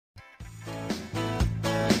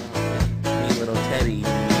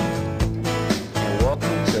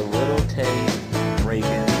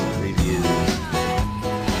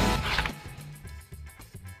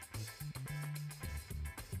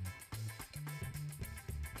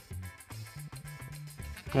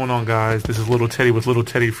What's going on, guys? This is Little Teddy with Little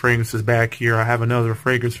Teddy Fragrances back here. I have another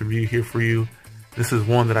fragrance review here for you. This is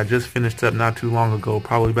one that I just finished up not too long ago,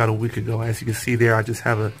 probably about a week ago. As you can see there, I just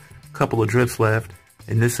have a couple of drips left.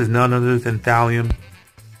 And this is none other than Thalium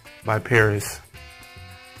by Paris.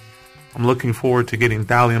 I'm looking forward to getting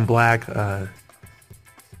Thalium Black in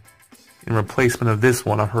replacement of this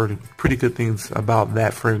one. I've heard pretty good things about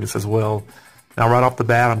that fragrance as well. Now, right off the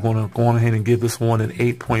bat, I'm going to go ahead and give this one an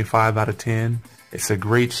 8.5 out of 10. It's a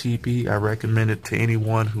great cheapie. I recommend it to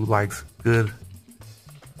anyone who likes good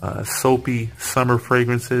soapy summer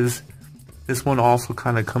fragrances. This one also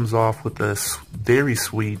kind of comes off with a very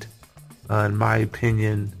sweet, in my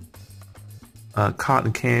opinion,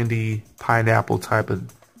 cotton candy, pineapple type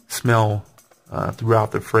of smell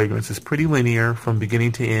throughout the fragrance. It's pretty linear from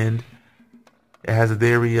beginning to end. It has a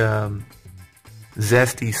very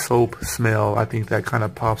zesty soap smell. I think that kind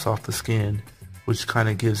of pops off the skin, which kind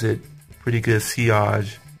of gives it pretty good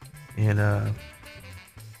sillage. And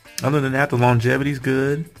other than that, the longevity's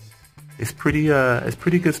good. It's pretty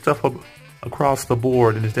good stuff across the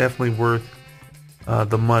board, and it's definitely worth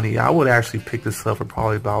the money. I would actually pick this up for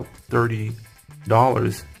probably about $30,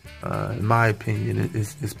 in my opinion.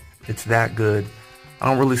 It's that good. I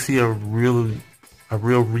don't really see a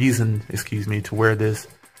real reason, to wear this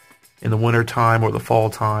in the winter time or the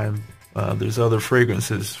fall time. There's other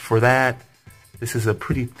fragrances for that. This is a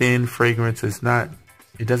pretty thin fragrance. It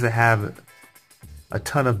doesn't have a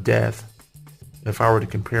ton of depth if I were to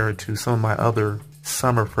compare it to some of my other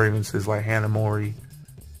summer fragrances like Hannah Mori.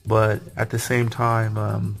 But at the same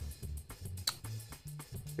time,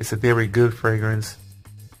 it's a very good fragrance,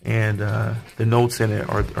 and the notes in it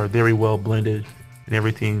are very well blended, and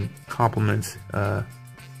everything complements.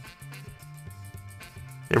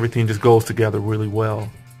 Everything just goes together really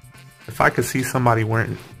well. If I could see somebody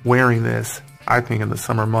wearing this, I think in the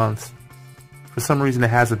summer months, for some reason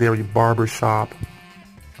it has a very barbershop,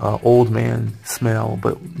 old man smell,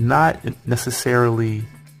 but not necessarily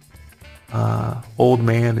old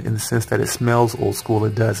man in the sense that it smells old school.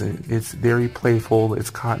 It doesn't. It's very playful.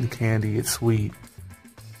 It's cotton candy. It's sweet.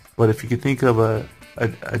 But if you could think of a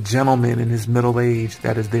gentleman in his middle age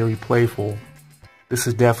that is very playful, this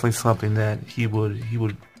is definitely something that he would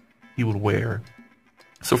wear.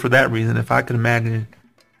 So for that reason, if I could imagine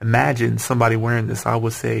somebody wearing this, I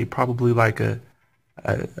would say probably like a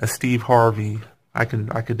Steve Harvey. I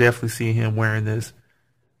could definitely see him wearing this,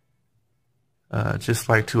 just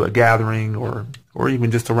like to a gathering or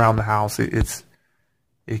even just around the house. It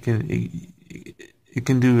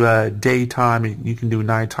can do daytime. You can do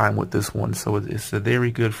nighttime with this one. So it's a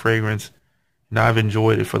very good fragrance, and I've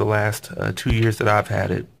enjoyed it for the last 2 years that I've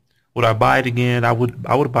had it. Would I buy it again? I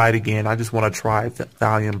would buy it again. I just want to try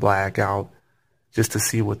Thalium Black out just to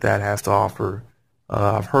see what that has to offer.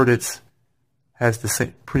 I've heard has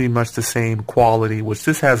pretty much the same quality, which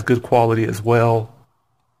this has good quality as well.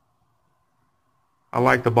 I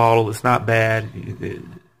like the bottle. It's not bad. It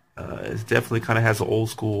definitely kind of has an old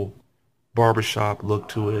school barbershop look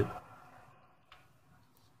to it.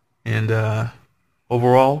 And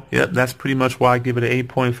overall, yep, that's pretty much why I give it an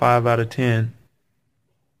 8.5 out of 10.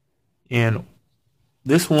 And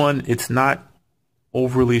this one, it's not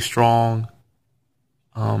overly strong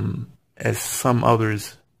as some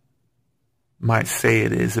others might say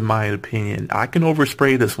it is, in my opinion. I can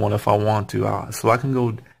overspray this one if I want to, so I can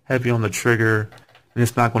go heavy on the trigger, and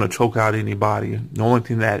it's not going to choke out anybody. The only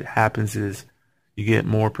thing that happens is you get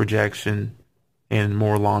more projection and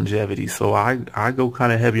more longevity. So I go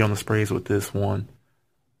kind of heavy on the sprays with this one.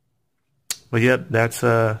 But yep, that's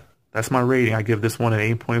my rating. I give this one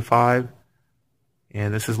an 8.5.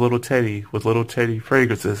 And this is Little Teddy with Little Teddy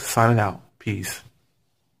Fragrances signing out. Peace.